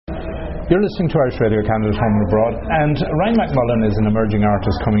You're listening to Irish Radio Canada's Home and Abroad, and Ryan McMullan is an emerging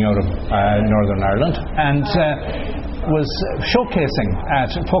artist coming out of Northern Ireland, and was showcasing at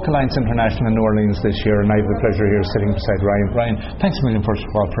Folk Alliance International in New Orleans this year, and I have the pleasure here sitting beside Ryan. Ryan, thanks a million first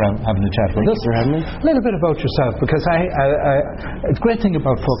of all for having a chat with us. Thanks for having me. A little bit about yourself, because the great thing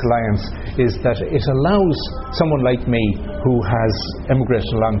about Folk Alliance is that it allows someone like me who has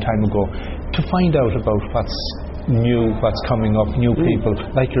emigrated a long time ago to find out about what's new, what's coming up, new people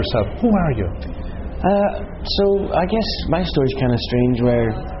like yourself. Who are you? So I guess my story's kind of strange,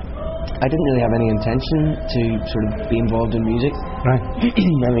 where I didn't really have any intention to sort of be involved in music. Right.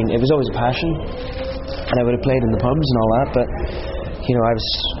 I mean, it was always a passion, and I would have played in the pubs and all that, but you know, I was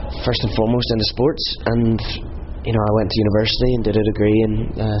first and foremost into sports, and you know, I went to university and did a degree in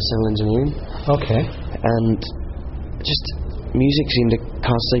civil engineering. Okay. And just music seemed to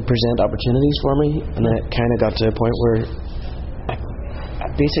constantly present opportunities for me, and then it kind of got to a point where I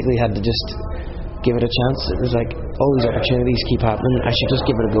basically had to just give it a chance. It was like, all these opportunities keep happening, I should just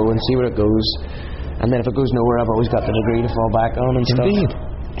give it a go and see where it goes, and then if it goes nowhere, I've always got the degree to fall back on and stuff. Indeed.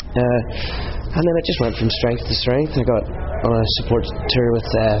 And then it just went from strength to strength. I got on a support tour with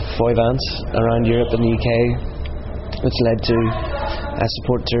Foy Vance around Europe and the UK, which led to a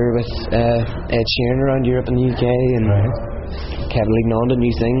support tour with Ed Sheeran around Europe and the UK, and kept leading on to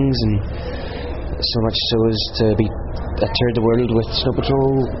new things, and so much so as to be toured the world with Snow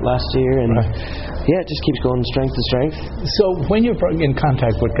Patrol last year, and yeah, it just keeps going strength to strength. So when you're in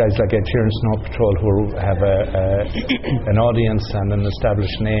contact with guys like Ed Sheeran, Snow Patrol, who have an audience and an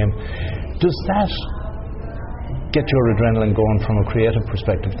established name, does that get your adrenaline going from a creative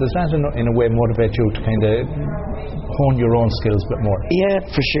perspective? Does that in a way motivate you to kind of hone your own skills a bit more? Yeah,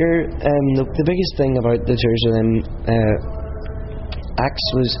 for sure. The biggest thing about the tours with them acts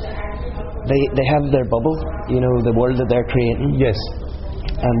was they have their bubble, you know, the world that they're creating. Yes.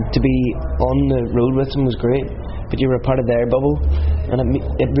 And to be on the road with them was great, but you were a part of their bubble, and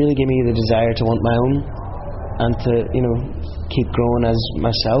it really gave me the desire to want my own, and to, you know, keep growing as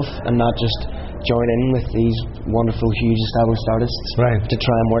myself, and not just join in with these wonderful, huge established artists, right, to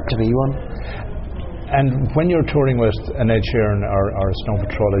try and work to be one. And when you're touring with an Ed Sheeran or a Snow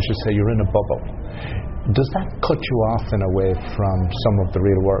Patrol, as you say, you're in a bubble. Does that cut you off in a way from some of the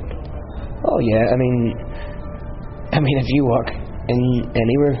real world? Oh yeah, I mean, if you walk in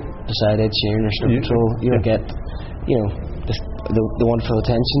anywhere beside Ed Sheeran or Snow Patrol, you'll get, you know, the wonderful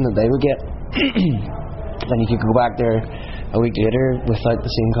attention that they would get. Then you could go back there a week later without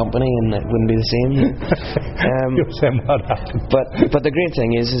the same company, and it wouldn't be the same. You're saying what happened. But the great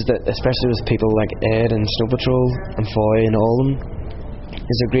thing is that especially with people like Ed and Snow Patrol and Foy and all of them,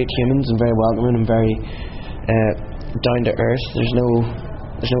 is they're great humans and very welcoming and very down to earth. There's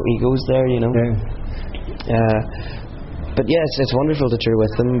no egos there, you know. But yes, it's wonderful to tour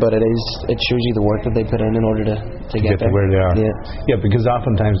with them, but it shows you the work that they put in order to get to where they are. Yeah, because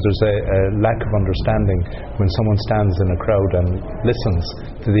oftentimes there's a lack of understanding when someone stands in a crowd and listens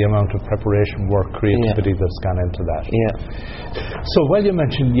to the amount of preparation, work, creativity that's gone into that. Yeah. So while you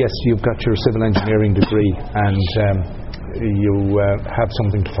mentioned, yes, you've got your civil engineering degree, and you have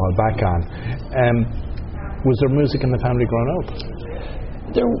something to fall back on. Was there music in the family growing up?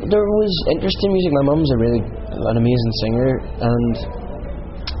 There was interest in music. My mum's an amazing singer, and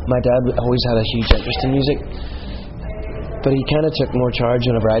my dad always had a huge interest in music, but he kind of took more charge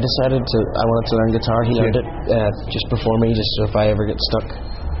whenever I decided I wanted to learn guitar. He learned it just before me, just so if I ever get stuck,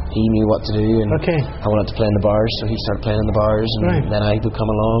 he knew what to do, and I wanted to play in the bars, so he started playing in the bars, and then I would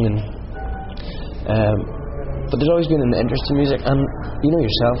come along, and but there's always been an interest in music. And you know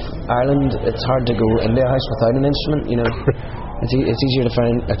yourself, Ireland, it's hard to go into a house without an instrument, you know. It's easier to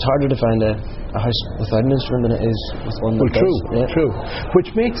find. It's harder to find a house without an instrument than it is with one that does. True.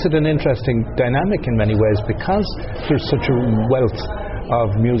 Which makes it an interesting dynamic in many ways, because there's such a wealth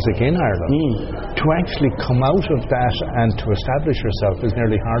of music in Ireland. To actually come out of that and to establish yourself is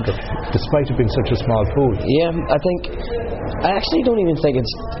nearly harder, despite it being such a small pool. Yeah, I actually don't even think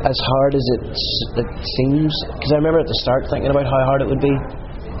it's as hard as it seems, because I remember at the start thinking about how hard it would be,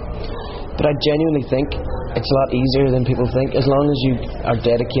 but I genuinely think it's a lot easier than people think, as long as you are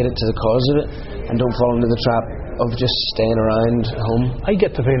dedicated to the cause of it and don't fall into the trap of just staying around home. I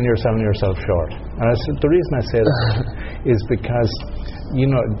get the feeling you're selling yourself short, and the reason I say that is because, you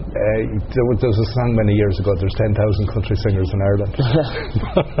know, there was a song many years ago, there's 10,000 country singers in Ireland.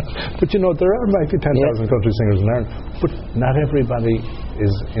 But you know, there might be 10,000 country singers in Ireland, but not everybody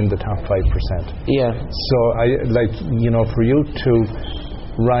is in the top 5%. Yeah. So for you to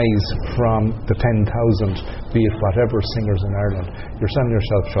rise from the 10,000, be it whatever singers in Ireland, you're selling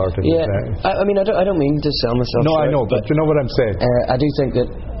yourself short. I mean, I don't mean to sell myself short. No, I know, but you know what I'm saying. I do think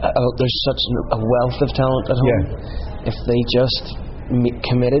that there's such a wealth of talent at home. If they just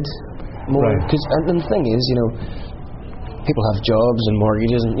committed more. Right. And the thing is, people have jobs and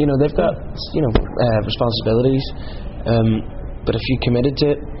mortgages, and they've got responsibilities. But if you committed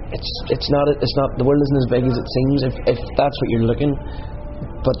to it, it's not the world isn't as big as it seems. If that's what you're looking.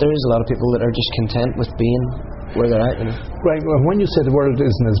 But there is a lot of people that are just content with being where they're at. Right. Well, when you say the world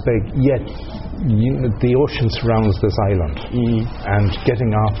isn't as big, yet the ocean surrounds this island, and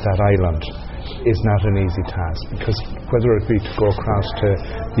getting off that island is not an easy task, because whether it be to go across to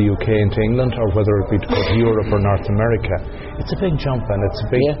the UK into England, or whether it be to go to Europe or North America, it's a big jump and it's a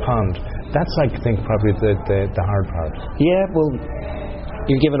big pond. That's, I think, probably the hard part. Yeah. Well,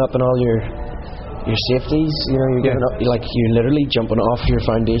 you're giving up on all your safeties. You're giving up. You're literally jumping off your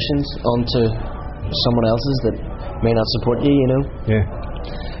foundations onto someone else's that may not support you. Yeah.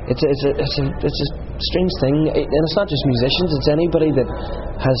 It's a strange thing, and it's not just musicians. It's anybody that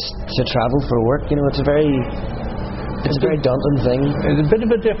has to travel for work. It's a very daunting thing. It's a bit of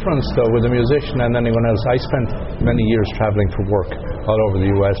a difference though with a musician and anyone else. I spent many years travelling for work all over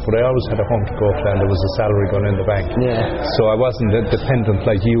the US, but I always had a home to go to, and there was a salary going in the bank. Yeah. So I wasn't dependent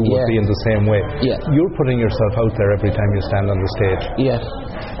like you would be in the same way. Yeah. You're putting yourself out there every time you stand on the stage. Yeah.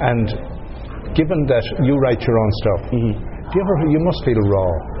 And given that you write your own stuff, you must feel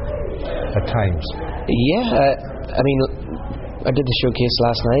raw at times. Yeah. I mean, I did the showcase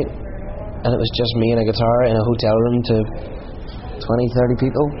last night, and it was just me and a guitar in a hotel room to 20-30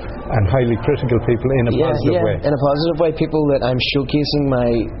 people, and highly critical people in a positive way. In a positive way, people that I'm showcasing my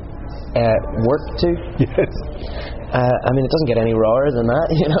work to. Yes. I mean, it doesn't get any rawer than that.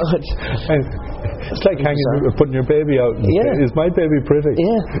 It's like putting your baby out and saying, is my baby pretty?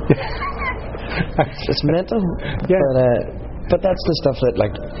 Yeah. It's mental. Yeah. But that's the stuff that,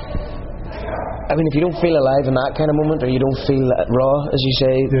 I mean, if you don't feel alive in that kind of moment, or you don't feel raw, as you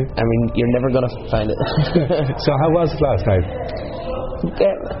say, I mean, you're never going to find it. So how was it last night?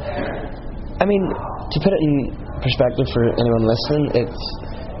 I mean, to put it in perspective for anyone listening, it's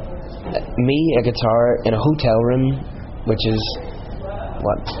me, a guitar, in a hotel room, which is,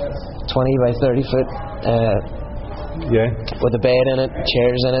 20 by 30 foot, with a bed in it,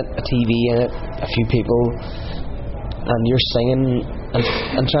 chairs in it, a TV in it, a few people, and you're singing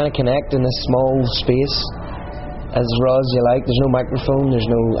and trying to connect in this small space as raw as you like. There's no microphone, there's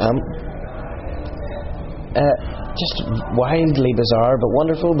no amp. Just wildly bizarre, but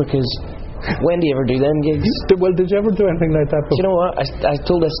wonderful, because when do you ever do them gigs? Well, did you ever do anything like that before? Do you know what? I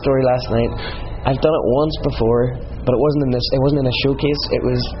told this story last night. I've done it once before, but it wasn't in a showcase. It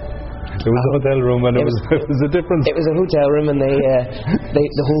was a hotel room, and it was a different. It was a hotel room, and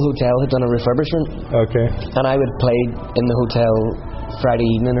the whole hotel had done a refurbishment. Okay. And I would play in the hotel Friday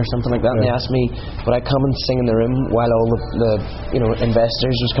evening or something like that, and they asked me would I come and sing in the room while all the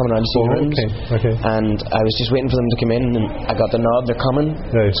investors was coming around to see the rooms. Okay. And I was just waiting for them to come in, and I got the nod, they're coming.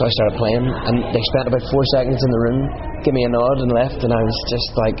 Right. So I started playing, and they spent about 4 seconds in the room, gave me a nod and left, and I was just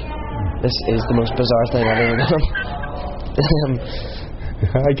like, this is the most bizarre thing I've ever done.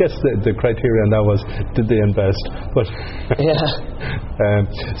 I guess the criteria on that was, did they invest? But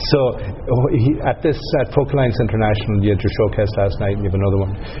so at Folk Alliance International, you had your showcase last night, and you have another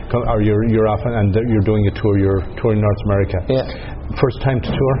one. Or you're off, and you're doing a tour. You're touring North America. Yeah. First time to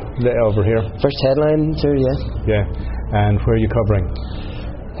tour over here. First headline tour, yeah. Yeah. And where are you covering?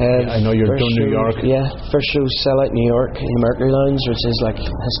 I know you're doing New York. Yeah. First show sell out New York in the Mercury Lounge, which is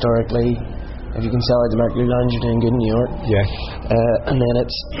historically. If you can sell out the Mercury Lounge, you're doing good in New York. Yeah. And then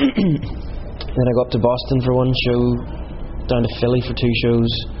it's then I go up to Boston for one show, down to Philly for 2 shows.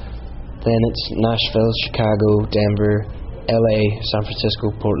 Then it's Nashville, Chicago, Denver, LA, San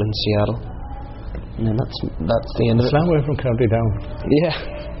Francisco, Portland, Seattle. And then that's the end of it. It's a long way from County Down. Yeah.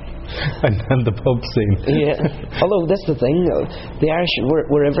 and the pub scene. Yeah. Although that's the thing, the Irish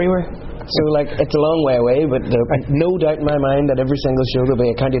we're everywhere. So it's a long way away, but no doubt in my mind that every single show will be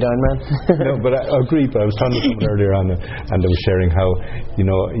a County Down man. No, but I agree. But I was talking to someone earlier on, and they were sharing how in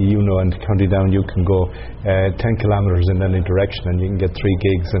County Down you can go 10 kilometres in any direction and you can get 3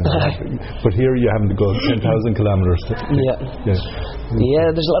 gigs, but here you have to go 10,000 kilometres. Yeah,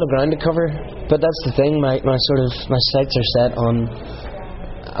 there's a lot of ground to cover, but that's the thing. My sights are set on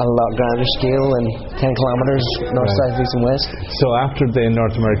a lot grander scale and 10 kilometres north, south, east and west. So after the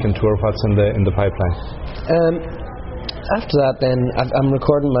North American tour, what's in the pipeline? After that then I'm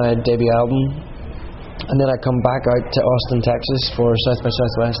recording my debut album, and then I come back out to Austin, Texas for South by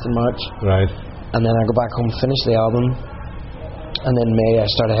Southwest in March. Right. And then I go back home, finish the album, and then May I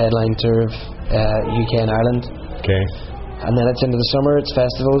start a headline tour of UK and Ireland. Okay. And then it's into the summer, it's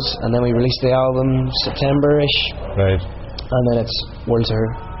festivals, and then we release the album September-ish. Right. And then it's world tour,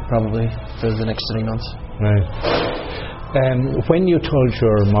 probably, for the next 3 months. Right. When you told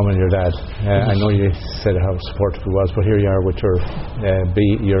your mum and your dad, I know you said how supportive it was, but here you are with your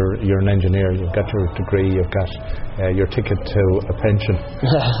you're an engineer, you've got your degree, you've got your ticket to a pension,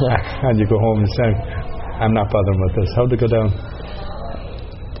 and you go home and say, I'm not bothering with this. How'd it go down?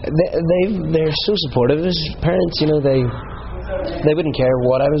 They're so supportive as parents, you know, they wouldn't care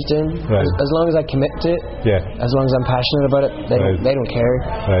what I was doing, right. as long as I commit to it, as long as I'm passionate about it, they don't care.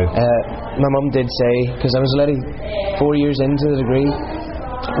 Right. My mum did say, because I was already 4 years into the degree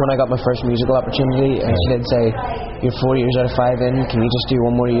when I got my first musical opportunity, and she did say, you're 4 years out of 5 in, can you just do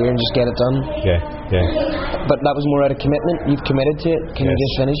 1 more year and just get it done? But that was more out of commitment. You've committed to it, can you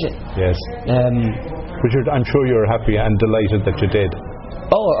just finish it? Yes. But I'm sure you're happy and delighted that you did.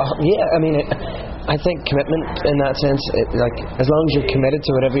 Yeah, I mean, I think commitment in that sense, like, as long as you're committed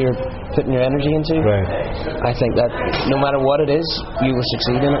to whatever you're putting your energy into, right. I think that no matter what it is, you will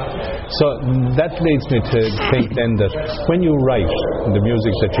succeed in it. So that leads me to think then that when you write the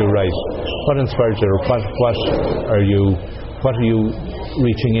music that you write, what inspires you, or what are you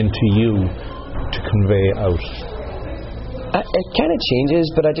reaching into you to convey out? It kind of changes,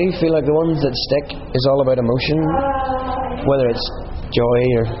 but I do feel like the ones that stick is all about emotion, whether it's joy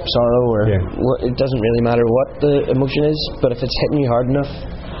or sorrow or it doesn't really matter what the emotion is, but if it's hitting you hard enough,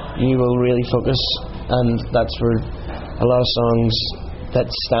 you will really focus, and that's where a lot of songs that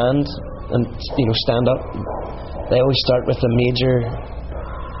stand and stand up, they always start with a major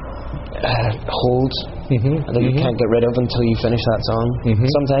hold that you can't get rid of until you finish that song.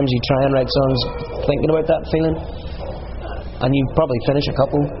 Sometimes you try and write songs thinking about that feeling, and you probably finish a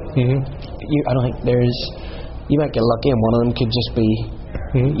couple. I don't think you might get lucky and one of them could just be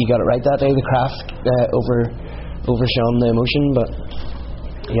you got it right that day, the craft overshone the emotion. But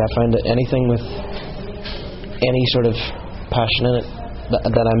yeah, I find that anything with any sort of passion in it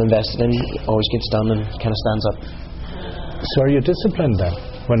that I'm invested in always gets done and kind of stands up. So are you disciplined then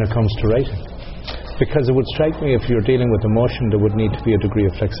when it comes to writing? Because it would strike me, if you're dealing with emotion, there would need to be a degree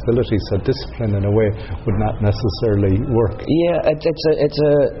of flexibility, so discipline in a way would not necessarily work. Yeah, it's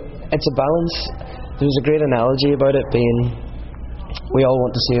a balance. There's a great analogy about it being, we all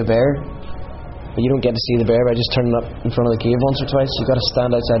want to see a bear, but you don't get to see the bear by just turning up in front of the cave once or twice. You've got to stand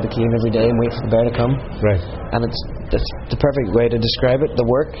outside the cave every day and wait for the bear to come. Right. And it's the perfect way to describe it. The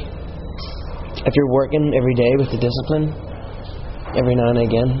work, if you're working every day with the discipline, every now and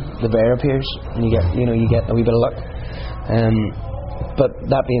again the bear appears and you get a wee bit of luck. But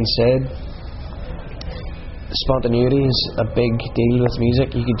that being said, spontaneity is a big deal with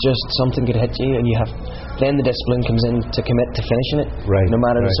music. Something could hit you and then the discipline comes in to commit to finishing it, no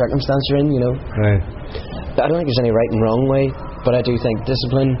matter the circumstance you're in, Right. I don't think there's any right and wrong way, but I do think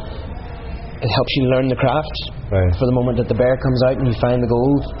discipline, it helps you learn the craft for the moment that the bear comes out and you find the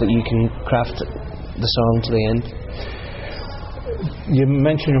gold, that you can craft the song to the end. You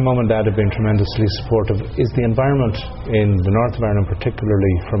mentioned your mum and dad have been tremendously supportive. Is the environment in the north of Ireland,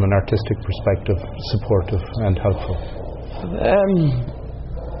 particularly from an artistic perspective, supportive and helpful?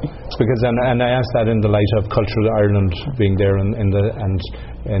 Because and I ask that in the light of Cultural Ireland being there in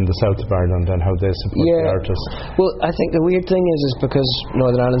the south of Ireland and how they support the artists. Well, I think the weird thing is because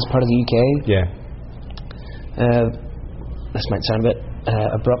Northern Ireland's part of the UK. This might sound a bit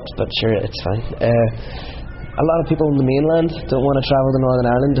abrupt, but sure, it's fine. A lot of people in the mainland don't want to travel to Northern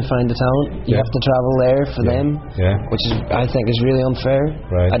Ireland to find the talent. You have to travel there for them, which I think is really unfair.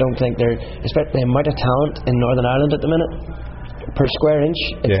 I don't think especially the amount of talent in Northern Ireland at the minute, per square inch,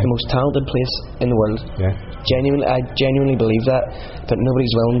 it's the most talented place in the world. I genuinely believe that, but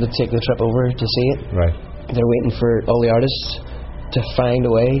nobody's willing to take the trip over to see it. They're waiting for all the artists to find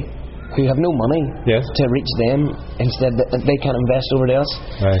a way, who have no money, to reach them. Instead, they can't invest over to us.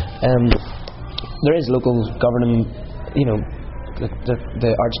 There is local governing, the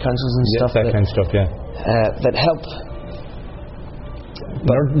arts councils and stuff. That kind of stuff, that help.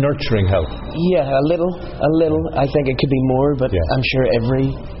 Nurturing help. Yeah, a little. I think it could be more, but I'm sure every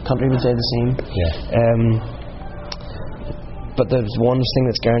country would say the same. But the one thing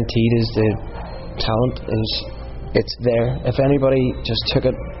that's guaranteed is the talent it's there. If anybody just took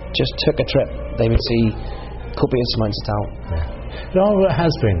a trip, they would see copious amounts of talent. It always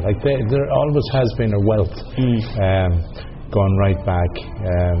has been. There always has been a wealth going right back.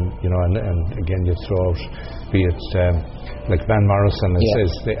 And again, you throw out, be it like Van Morrison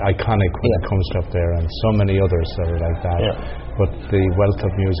is the iconic when it comes to up there, and so many others that are like that. But the wealth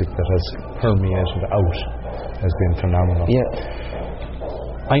of music that has permeated out has been phenomenal. Yeah.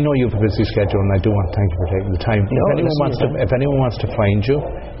 I know you have a busy schedule, and I do want to thank you for taking the time. If anyone wants to find you,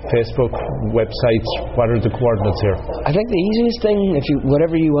 Facebook, websites, what are the coordinates here? I think the easiest thing,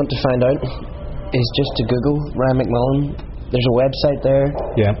 whatever you want to find out, is just to Google Ryan McMullan. There's a website there,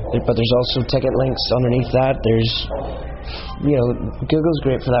 but there's also ticket links underneath that. There's, Google's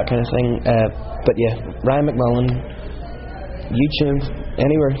great for that kind of thing. But yeah, Ryan McMullan, YouTube,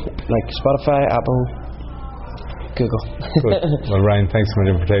 anywhere, like Spotify, Apple, Google. Good. Well, Ryan, thanks so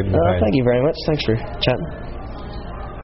much for taking the time. Thank you very much. Thanks for chatting.